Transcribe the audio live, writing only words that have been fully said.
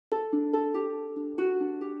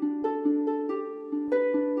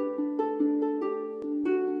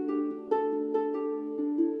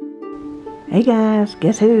Hey guys,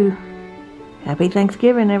 guess who? Happy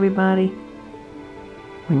Thanksgiving, everybody.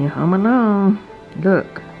 When you're home alone,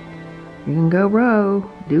 look, you can go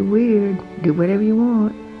row, do weird, do whatever you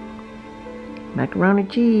want. Macaroni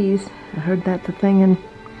cheese, I heard that's a thing in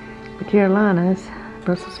the Carolinas.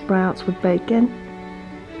 Brussels sprouts with bacon,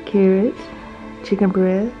 carrots, chicken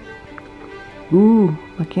breast. Ooh,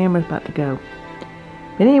 my camera's about to go.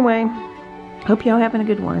 But anyway, hope y'all having a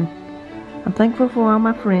good one. I'm thankful for all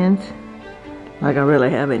my friends. Like I really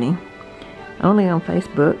have any. Only on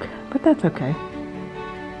Facebook, but that's okay.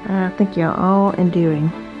 I think y'all all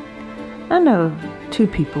endearing. I know 2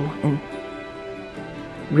 people in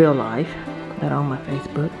real life that are on my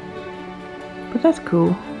Facebook. But that's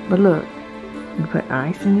cool. But look, you put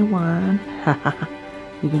ice in your wine.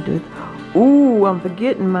 You can do it. Ooh, I'm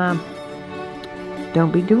forgetting my...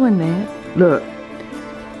 Don't be doing that. Look.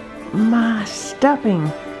 My stuffing,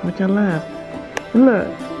 which I love. Look.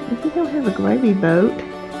 If you don't have a gravy boat,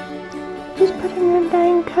 just put it in a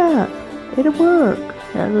dang cup. It'll work.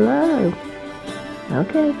 Hello.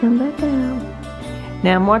 Okay, come back out.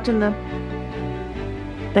 Now I'm watching the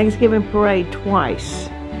Thanksgiving parade twice.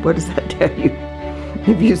 What does that tell you?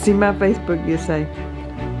 If you see my Facebook, you say,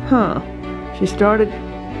 huh, she started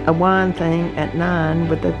a wine thing at 9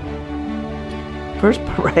 with the first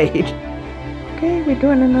parade. Okay, we're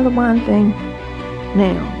doing another wine thing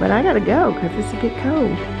now. But I gotta go because this will get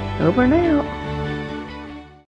cold. Over and out.